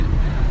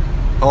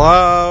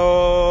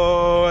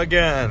Hello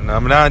again.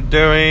 I'm not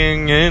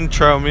doing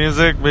intro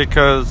music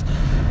because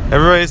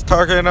everybody's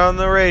talking on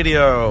the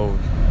radio.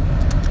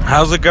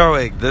 How's it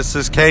going? This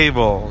is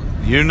Cable.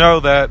 You know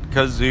that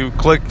because you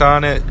clicked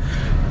on it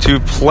to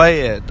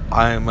play it.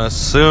 I'm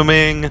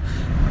assuming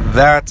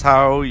that's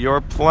how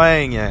you're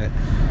playing it.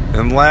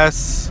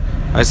 Unless,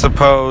 I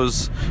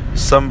suppose,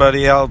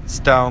 somebody else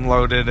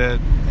downloaded it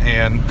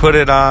and put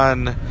it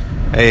on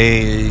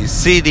a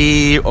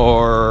CD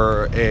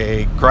or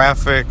a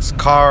graphics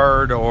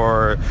card,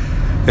 or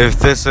if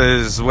this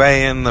is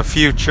way in the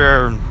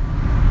future,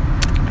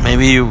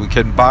 maybe you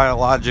can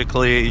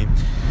biologically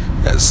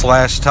 /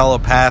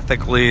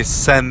 telepathically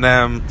send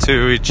them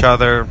to each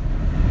other.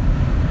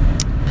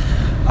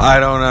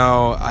 I don't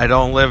know. I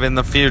don't live in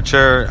the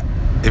future.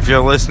 If you're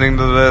listening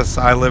to this,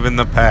 I live in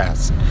the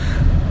past.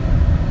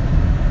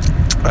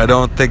 I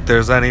don't think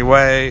there's any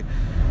way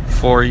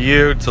for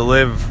you to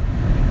live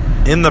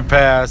in the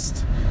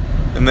past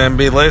and then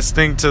be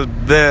listening to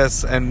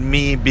this and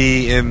me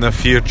be in the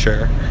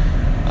future.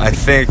 I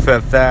think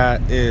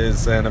that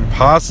is an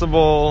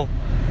impossible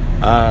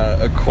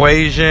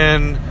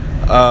equation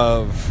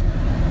of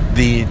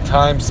the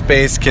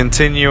time-space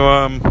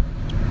continuum,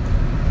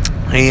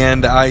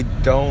 and I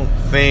don't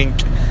think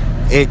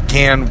it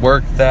can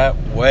work that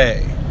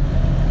way.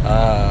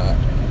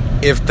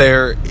 If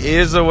there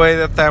is a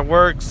way that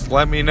works,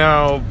 let me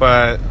know,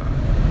 but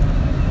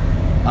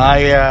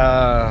I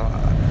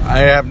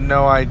have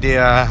no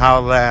idea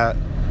how that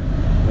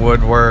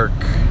would work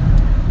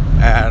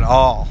at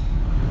all.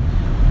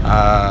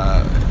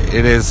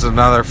 It is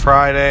another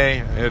Friday.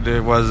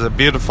 It was a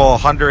beautiful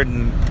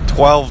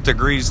 112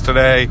 degrees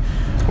today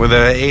with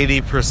an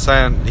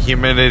 80%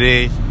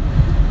 humidity.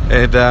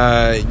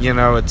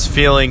 It's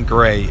feeling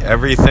great.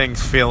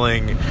 Everything's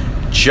feeling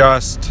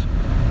just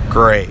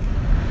great.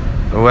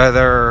 The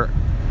weather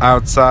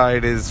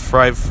outside is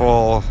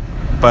frightful,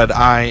 but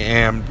I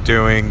am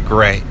doing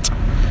great.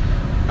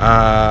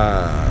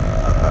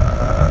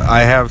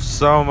 I have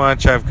so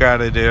much I've got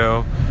to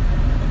do,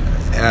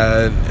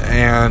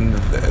 and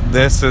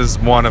this is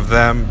one of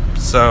them.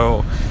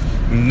 So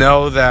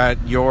know that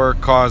you're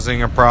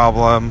causing a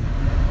problem,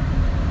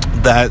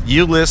 that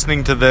you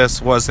listening to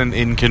this was an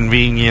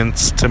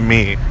inconvenience to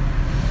me.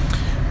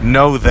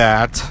 Know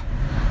that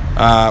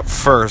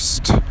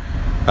first.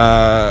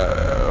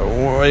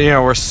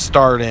 We're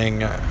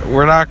starting.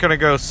 We're not going to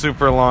go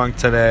super long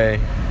today.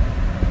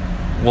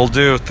 We'll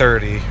do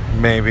 30,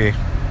 maybe.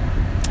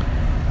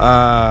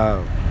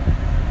 But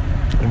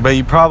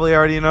you probably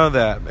already know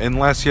that,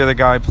 unless you're the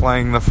guy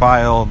playing the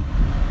file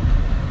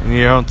and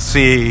you don't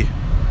see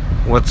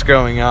what's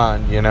going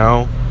on,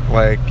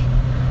 Like,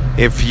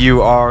 if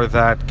you are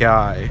that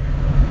guy.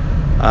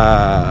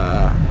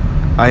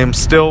 I am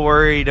still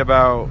worried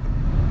about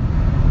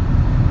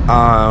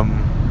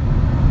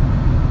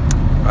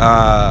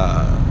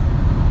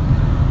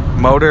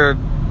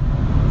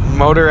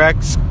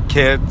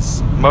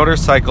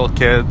motorcycle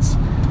kids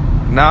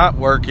not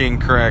working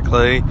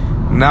correctly,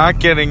 not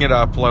getting it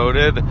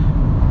uploaded.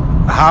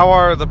 How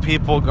are the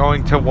people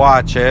going to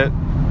watch it?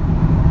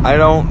 I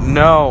don't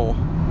know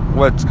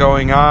what's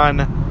going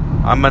on.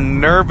 I'm a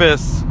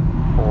nervous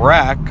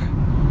wreck.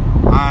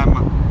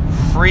 I'm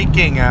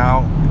freaking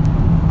out.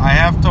 I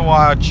have to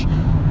watch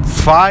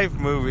 5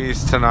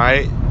 movies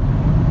tonight,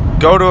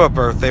 go to a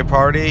birthday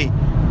party,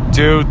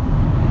 do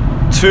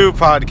 2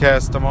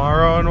 podcasts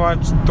tomorrow, and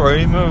watch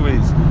 3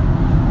 movies.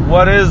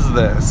 What is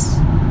this?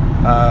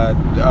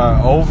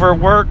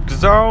 Overwork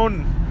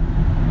zone?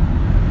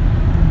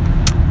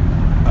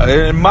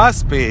 It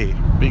must be,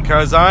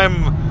 because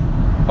I'm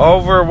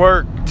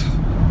overworked.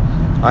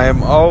 I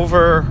am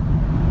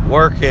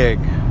overworking.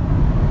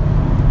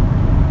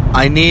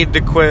 I need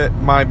to quit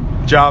my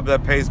job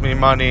that pays me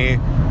money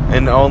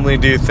and only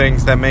do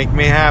things that make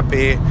me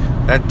happy,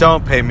 that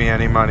don't pay me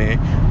any money,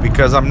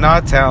 because I'm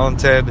not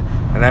talented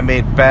and I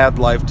made bad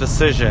life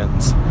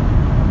decisions.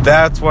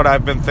 That's what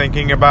I've been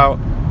thinking about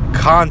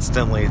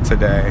constantly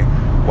today.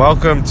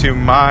 Welcome to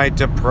my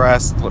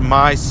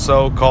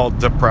so-called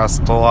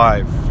depressed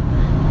life.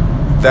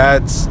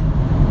 That's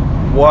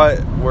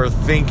what we're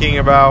thinking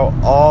about,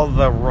 all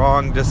the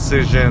wrong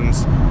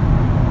decisions,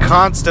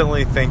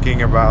 constantly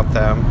thinking about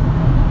them,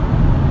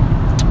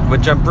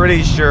 which I'm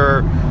pretty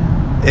sure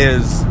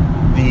is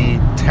the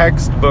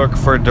textbook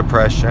for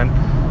depression.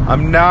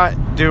 I'm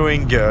not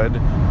doing good.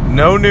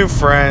 No new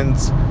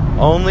friends,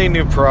 only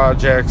new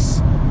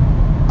projects.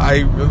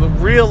 I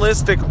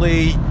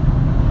realistically,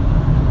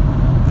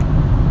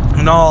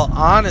 in all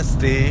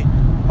honesty,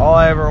 all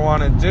I ever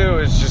want to do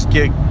is just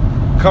get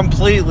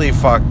completely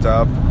fucked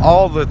up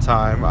all the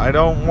time. I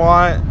don't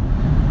want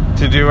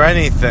to do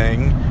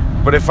anything,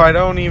 but if I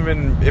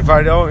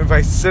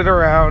sit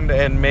around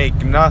and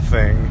make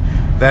nothing,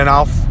 then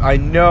I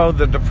know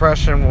the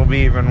depression will be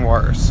even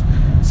worse.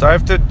 So I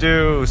have to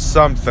do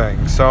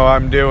something. So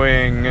I'm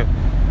doing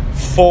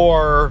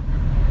 4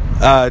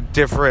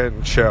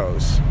 different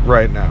shows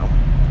right now.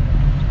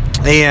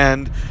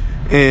 And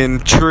in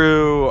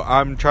true,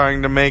 I'm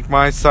trying to make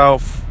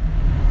myself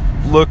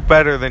look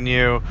better than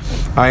you.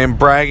 I am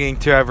bragging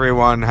to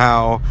everyone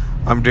how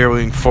I'm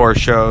doing 4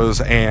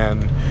 shows,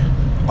 and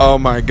oh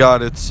my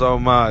god, it's so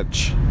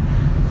much.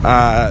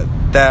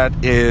 That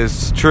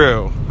is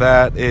true.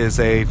 That is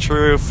a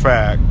true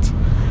fact.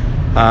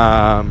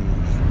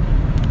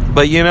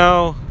 But you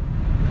know,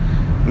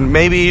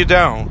 maybe you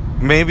don't.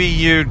 Maybe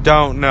you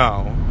don't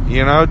know.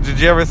 You know, did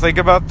you ever think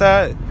about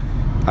that?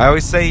 I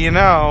always say, you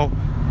know,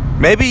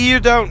 maybe you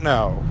don't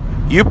know.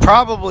 You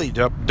probably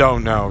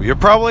don't know. You're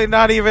probably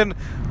not even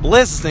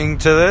listening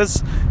to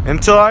this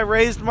until I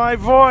raised my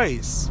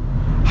voice.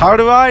 How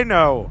do I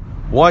know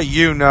what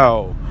you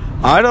know?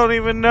 I don't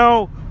even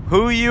know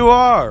who you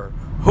are.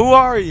 Who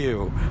are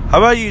you? How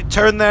about you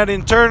turn that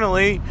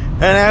internally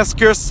and ask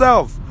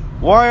yourself,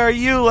 why are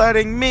you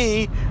letting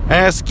me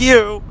ask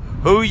you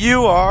who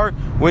you are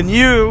when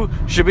you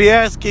should be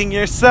asking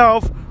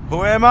yourself,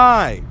 who am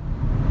I?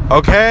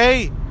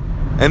 Okay?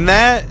 And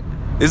that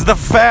is the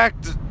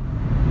fact,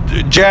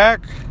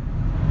 Jack.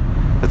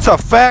 It's a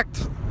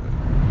fact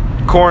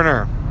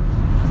corner,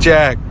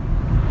 Jack.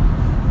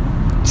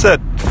 It's a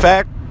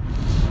fact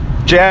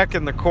Jack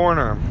in the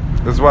corner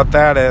is what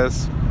that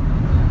is.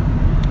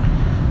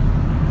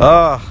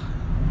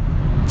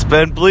 It's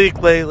been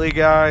bleak lately,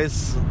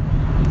 guys.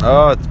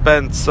 It's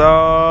been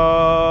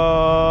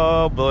so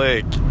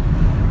bleak.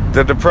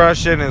 The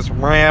depression is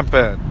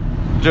rampant.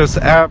 Just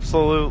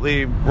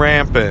absolutely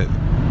rampant.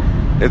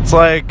 It's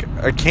like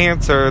a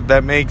cancer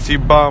that makes you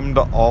bummed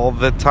all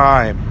the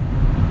time.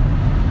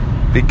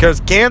 Because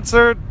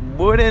cancer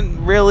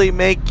wouldn't really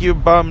make you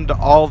bummed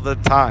all the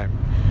time.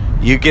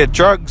 You get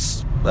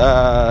drugs,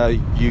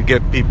 you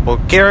get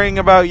people caring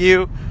about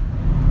you.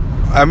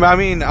 I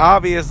mean,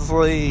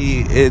 obviously,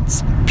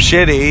 it's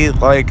shitty.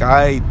 Like,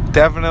 I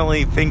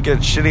definitely think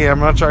it's shitty.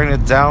 I'm not trying to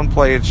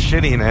downplay its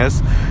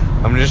shittiness.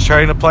 I'm just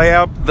trying to play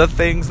out the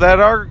things that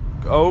are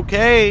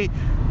okay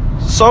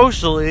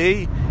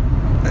socially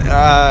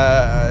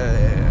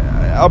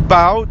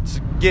about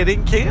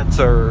getting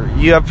cancer.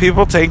 You have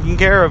people taking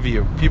care of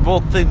you.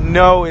 People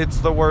know it's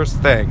the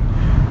worst thing.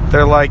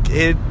 They're like,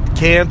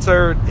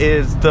 cancer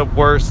is the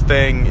worst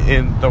thing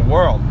in the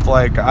world.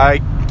 Like, I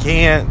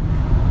can't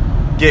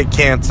get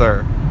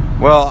cancer.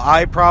 Well,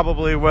 I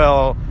probably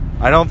will.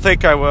 I don't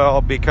think I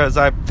will because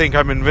I think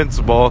I'm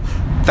invincible.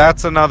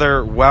 That's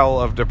another well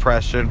of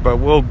depression, but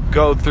we'll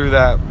go through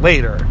that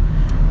later.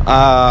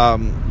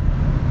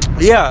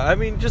 Yeah, I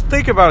mean, just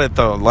think about it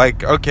though.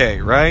 Like, okay,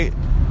 right?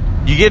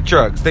 You get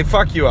drugs. They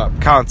fuck you up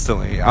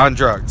constantly on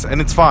drugs, and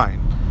it's fine.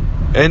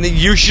 And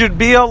you should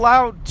be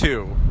allowed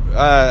to.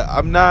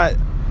 I'm not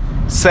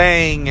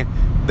saying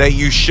that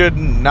you should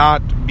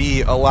not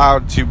be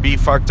allowed to be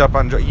fucked up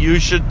on drugs. You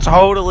should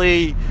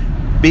totally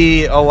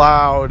be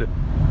allowed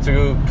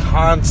to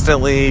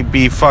constantly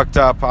be fucked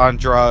up on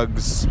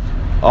drugs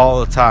all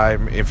the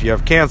time if you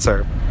have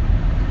cancer.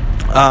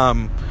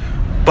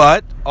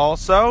 But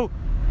also,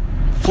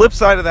 flip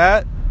side of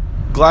that,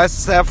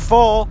 glasses half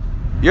full,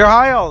 you're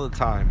high all the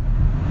time.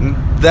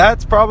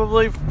 That's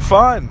probably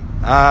fun.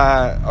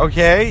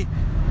 Okay.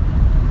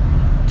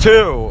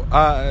 2,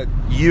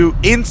 you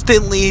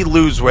instantly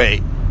lose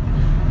weight.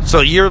 So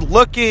you're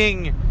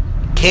looking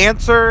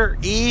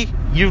cancer-y.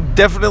 You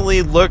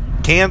definitely look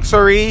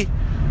cancer-y,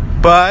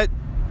 but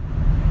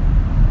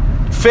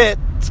fit,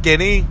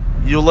 skinny.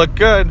 You look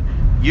good.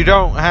 You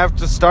don't have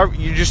to starve.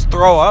 You just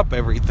throw up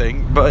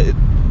everything, but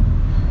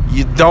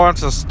you don't have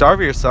to starve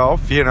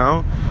yourself, you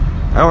know.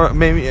 I don't.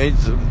 Maybe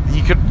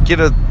you could get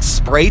a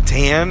spray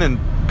tan and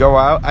go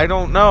out. I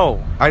don't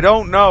know. I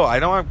don't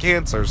have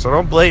cancer, so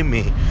don't blame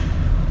me.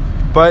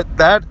 But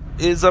that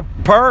is a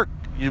perk.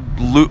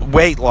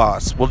 Weight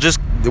loss.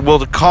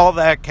 We'll call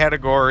that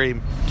category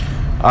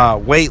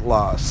weight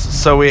loss.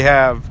 So we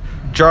have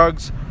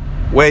drugs,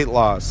 weight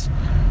loss.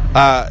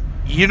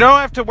 You don't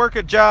have to work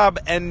a job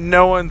and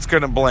no one's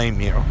going to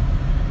blame you.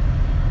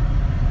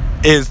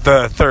 Is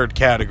the third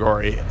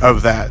category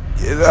of that.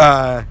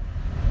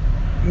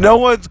 No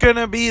one's going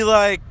to be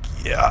like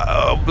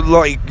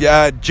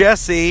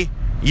Jesse,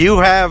 you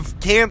have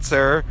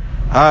cancer.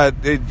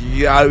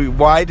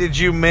 Why did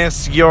you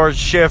miss your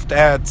shift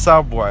at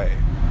Subway?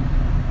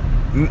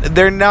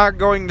 They're not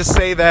going to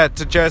say that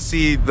to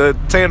Jesse, the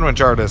sandwich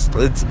artist.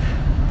 It's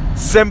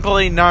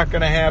simply not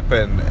going to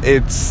happen.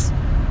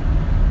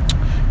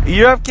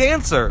 You have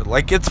cancer.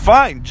 Like, it's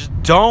fine. Just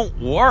don't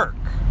work.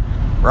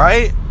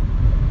 Right?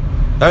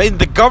 I mean,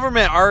 the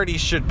government already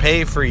should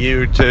pay for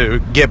you to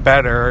get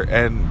better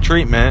and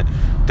treatment.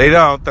 They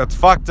don't. That's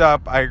fucked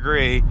up. I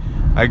agree.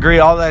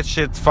 All that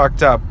shit's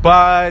fucked up.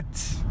 But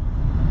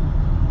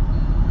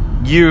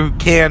you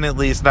can at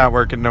least not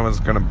work and no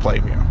one's going to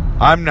blame you.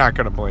 I'm not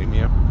going to blame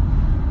you.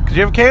 Because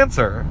you have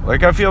cancer.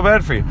 Like, I feel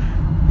bad for you.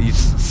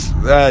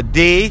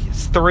 D,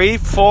 3,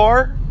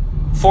 4,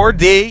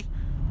 4D.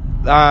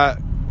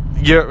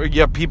 You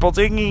have people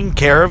taking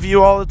care of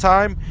you all the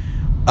time.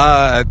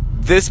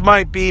 This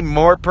might be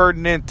more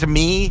pertinent to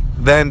me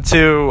than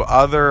to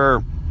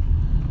other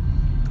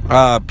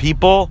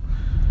people.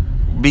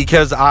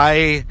 Because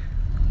I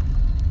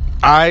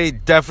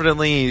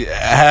definitely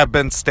have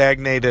been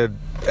stagnated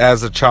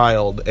as a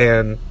child,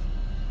 and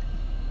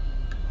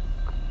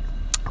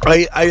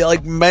I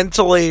like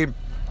mentally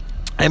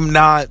am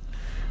not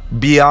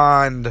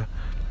beyond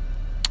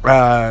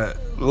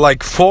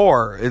like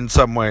 4 in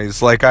some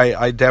ways. Like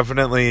I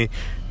definitely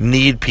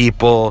need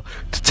people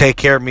to take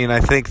care of me, and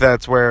I think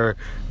that's where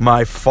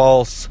my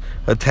false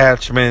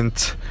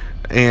attachment,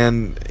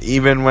 and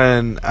even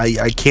when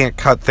I can't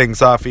cut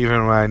things off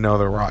even when I know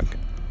they're wrong,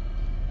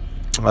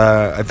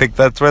 I think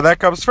that's where that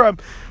comes from.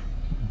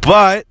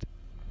 But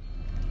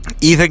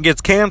Ethan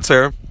has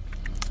cancer.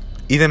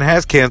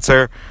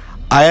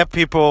 I have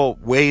people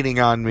waiting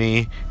on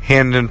me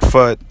hand and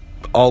foot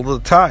all the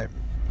time.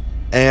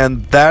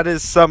 And that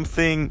is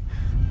something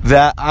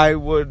that I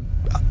would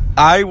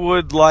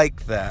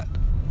like that,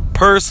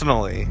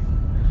 personally,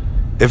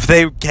 if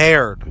they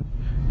cared.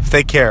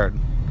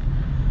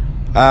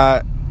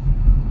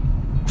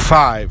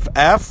 5.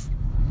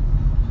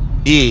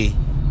 F-E.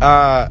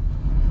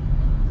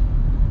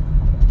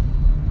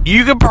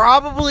 You could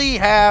probably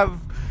have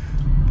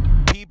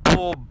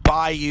people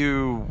buy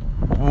you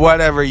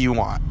whatever you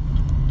want.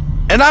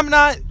 And I'm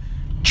not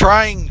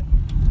trying...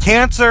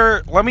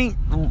 Cancer,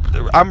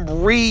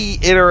 I'm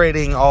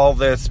reiterating all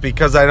this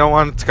because I don't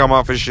want it to come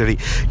off as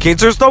shitty.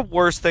 Cancer is the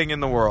worst thing in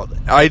the world.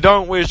 I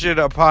don't wish it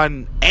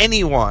upon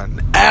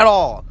anyone at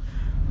all.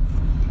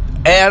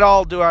 At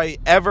all do I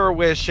ever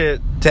wish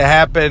it to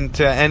happen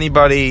to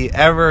anybody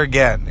ever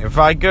again. If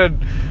I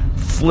could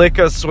flick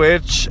a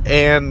switch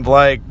and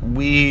like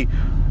we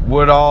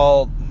would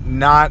all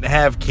not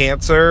have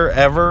cancer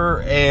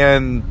ever,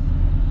 and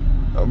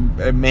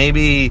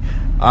maybe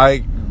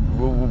I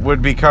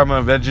would become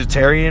a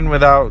vegetarian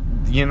without,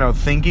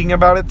 thinking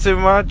about it too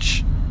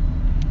much,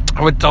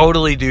 I would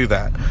totally do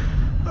that.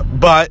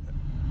 But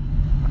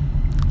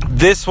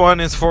this one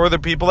is for the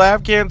people that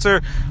have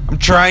cancer. I'm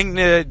trying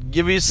to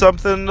give you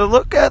something to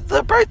look at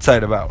the bright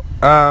side about.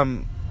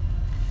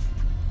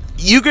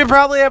 You could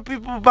probably have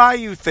people buy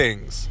you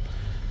things.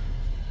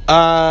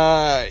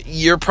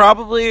 You're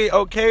probably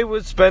okay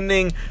with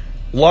spending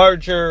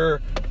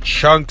larger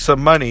chunks of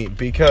money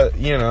because,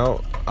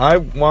 I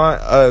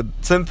want a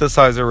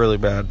synthesizer really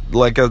bad,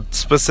 like a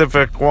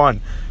specific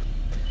one.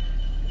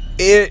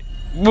 It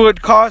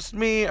would cost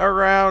me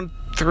around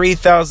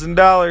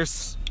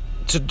 $3,000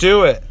 to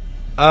do it.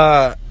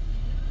 I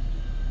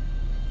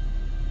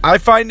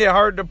find it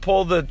hard to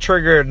pull the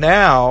trigger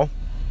now,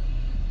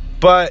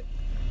 but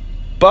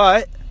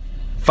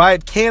if I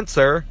had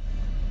cancer,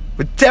 I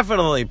would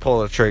definitely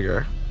pull the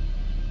trigger.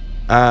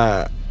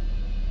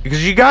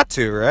 Because you got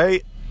to,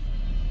 right?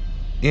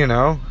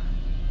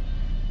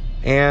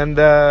 And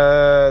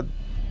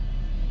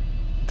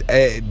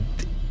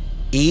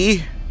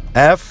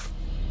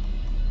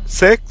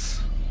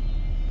F6.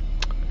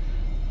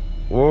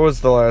 What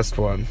was the last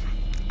one?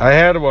 I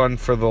had one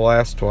for the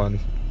last one,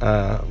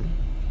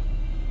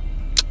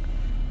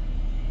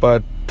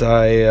 but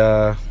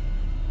I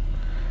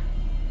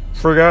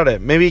forgot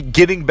it. Maybe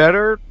getting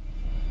better.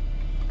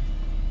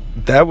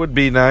 That would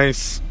be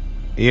nice,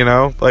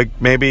 like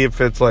maybe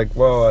if it's like,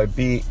 whoa, I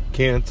beat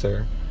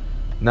cancer.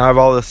 Now I have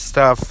all this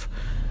stuff.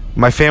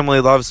 My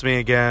family loves me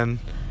again.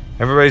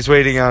 Everybody's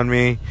waiting on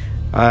me.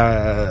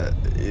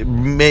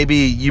 Maybe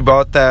you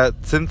bought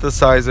that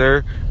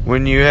synthesizer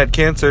when you had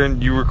cancer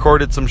and you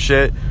recorded some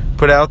shit,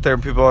 put it out there,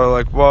 and people are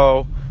like,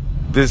 whoa,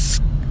 this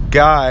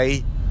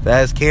guy that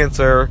has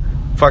cancer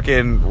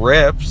fucking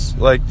rips,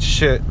 like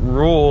shit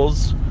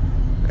rules.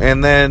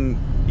 And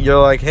then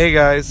you're like, hey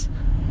guys,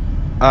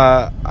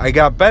 I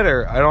got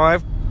better. I don't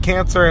have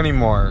cancer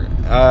anymore.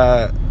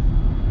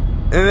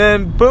 And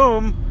then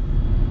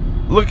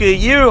boom, look at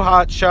you,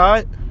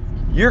 hotshot.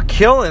 You're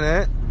killing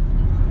it.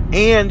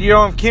 And you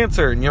don't have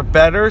cancer. And you're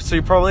better, so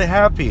you're probably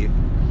happy.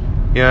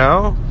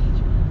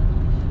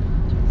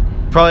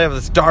 Probably have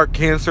this dark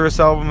cancerous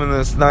album and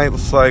this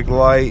nice, like,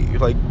 light,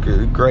 like,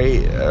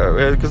 great.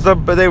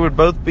 But they would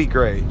both be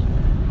great.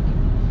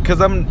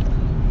 Because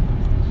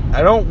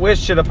I don't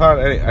wish it upon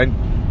any... I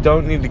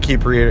don't need to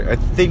keep reiterating. I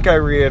think I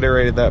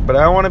reiterated that. But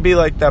I want to be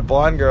like that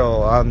blonde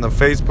girl on the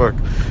Facebook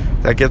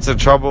that gets in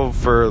trouble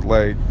for,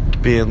 like,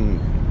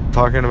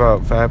 talking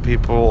about fat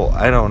people.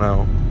 I don't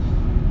know.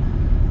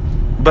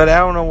 But I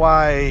don't know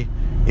why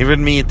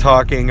even me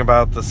talking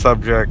about the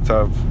subject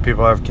of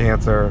people have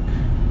cancer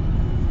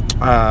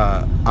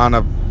on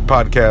a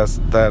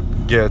podcast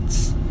that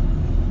gets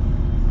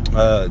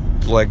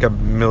like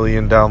 1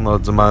 million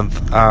downloads a month,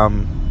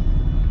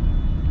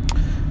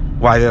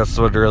 why this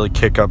would really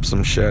kick up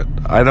some shit.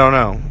 I don't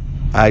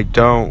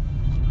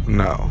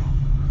know.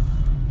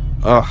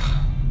 Ugh.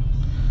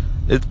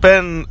 It's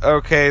been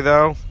okay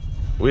though.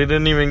 We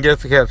didn't even get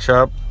to catch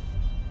up.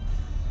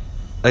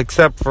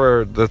 Except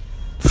for the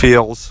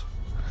feels.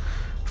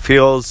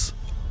 Feels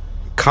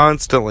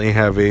constantly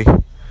heavy.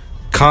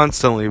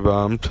 Constantly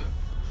bummed.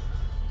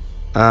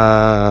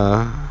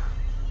 What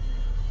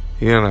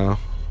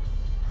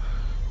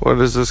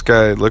is this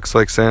guy? Looks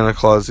like Santa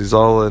Claus. He's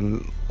all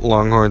in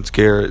Longhorns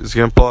gear. Is he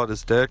gonna pull out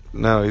his dick?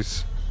 No,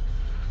 he's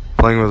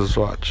playing with his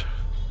watch.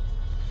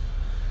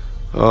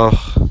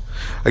 Ugh.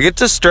 I get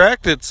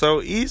distracted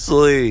so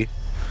easily.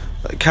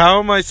 Like, how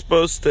am I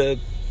supposed to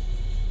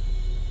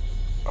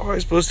How am I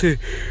supposed to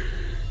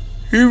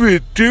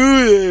even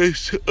do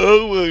this?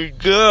 Oh my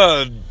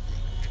god.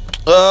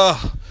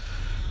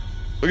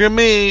 Look at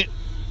me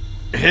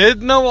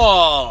hitting the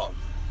wall.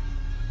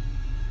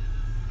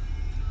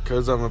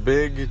 Because I'm a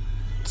big,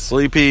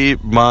 sleepy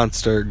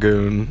monster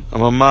goon.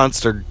 I'm a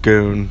monster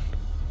goon.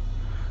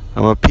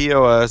 I'm a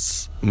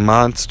POS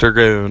monster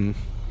goon.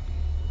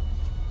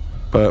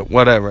 But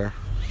whatever.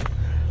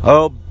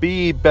 I'll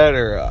be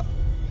better.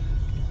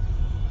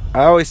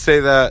 I always say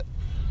that.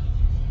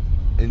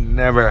 It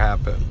never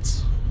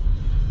happens.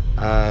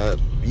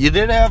 You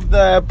did have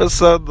the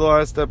episode. The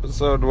last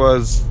episode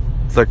was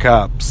the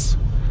cops.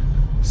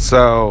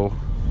 So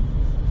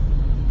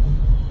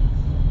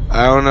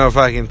I don't know if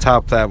I can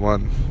top that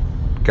one,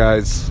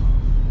 guys.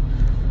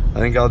 I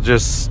think I'll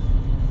just,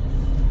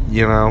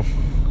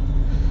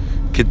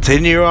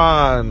 continue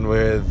on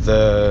with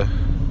the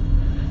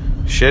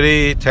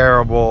shitty,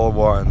 terrible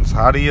ones.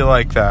 How do you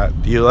like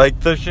that? Do you like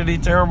the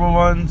shitty, terrible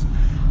ones?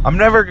 I'm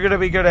never going to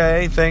be good at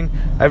anything.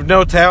 I have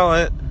no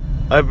talent.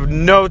 I have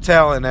no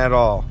talent at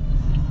all.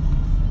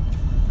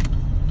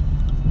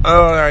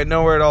 Oh, I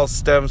know where it all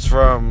stems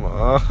from.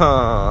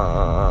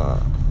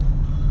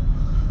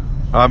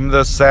 I'm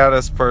the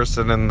saddest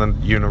person in the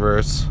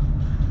universe.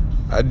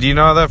 Do you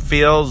know how that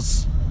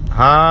feels?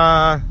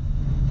 Huh?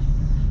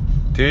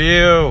 Do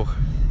you?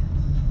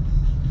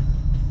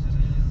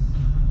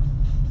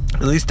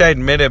 At least I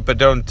admit it, but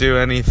don't do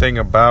anything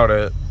about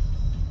it.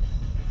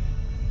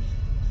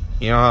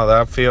 You know how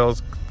that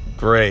feels?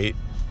 Great.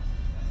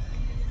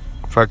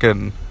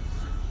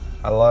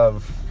 I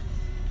love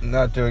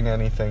not doing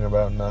anything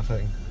about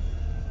nothing.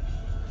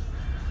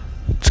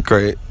 It's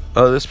great.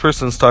 Oh, this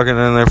person's talking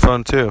on their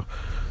phone too.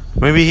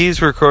 Maybe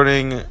he's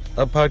recording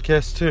a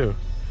podcast too.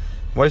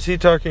 Why is he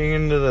talking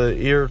into the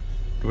ear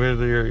where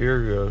your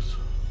ear goes?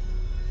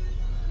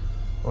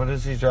 What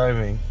is he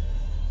driving?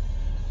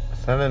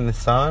 Is that a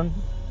Nissan?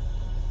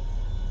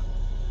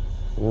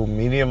 Ooh,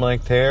 medium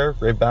length hair,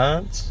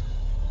 Ray-Bans,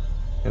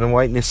 in a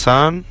white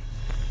Nissan.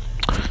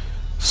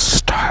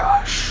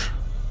 Stylish.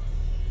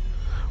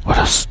 What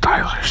a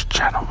stylish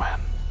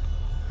gentleman.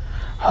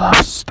 I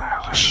love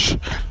stylish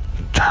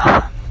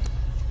gentlemen.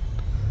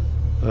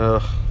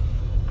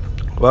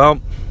 Well,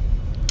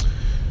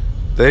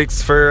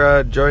 thanks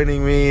for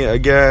joining me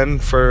again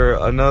for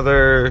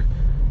another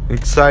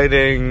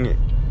exciting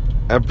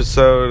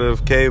episode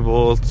of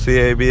Cable,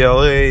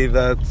 C-A-B-L-E.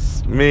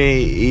 That's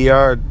me,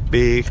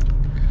 ERB.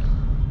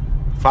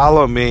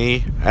 Follow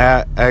me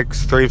at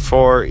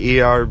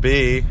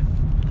X34ERB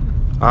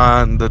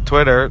on the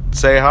Twitter.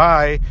 Say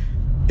hi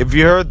if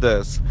you heard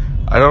this.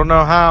 I don't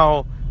know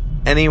how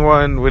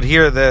anyone would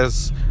hear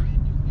this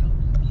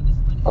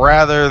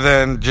rather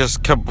than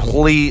just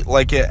complete,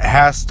 like it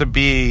has to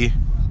be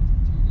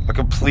a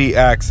complete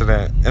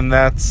accident. And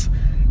that's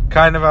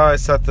kind of how I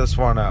set this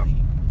one up.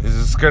 Is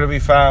it's going to be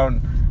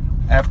found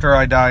after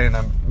I die and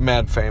I'm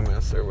mad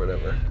famous or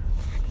whatever.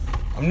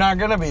 I'm not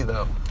going to be,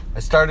 though.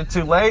 I started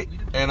too late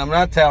and I'm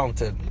not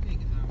talented.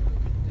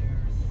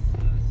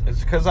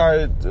 It's because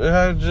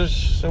I'm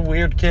just a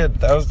weird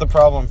kid. That was the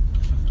problem.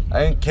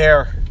 I didn't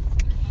care.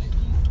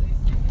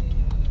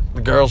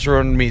 The girls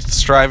ruined me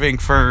striving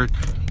for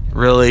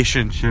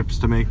relationships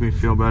to make me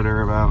feel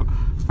better about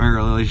my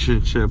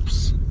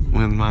relationships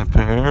with my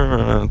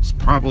parents.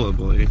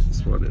 Probably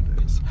is what it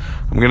is.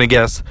 I'm gonna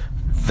guess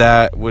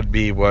that would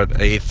be what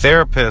a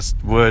therapist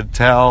would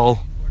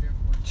tell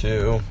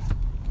to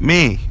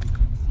me.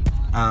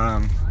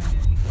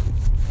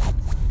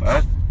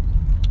 But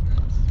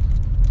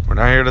we're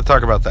not here to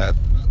talk about that.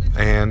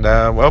 And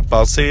well,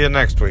 I'll see you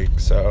next week.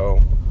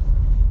 So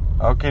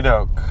okie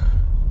doke.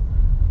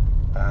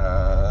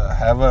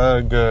 Have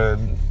a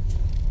good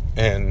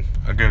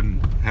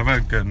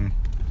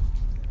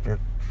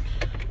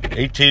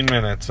 18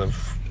 minutes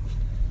of,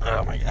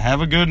 oh my god, have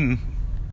a good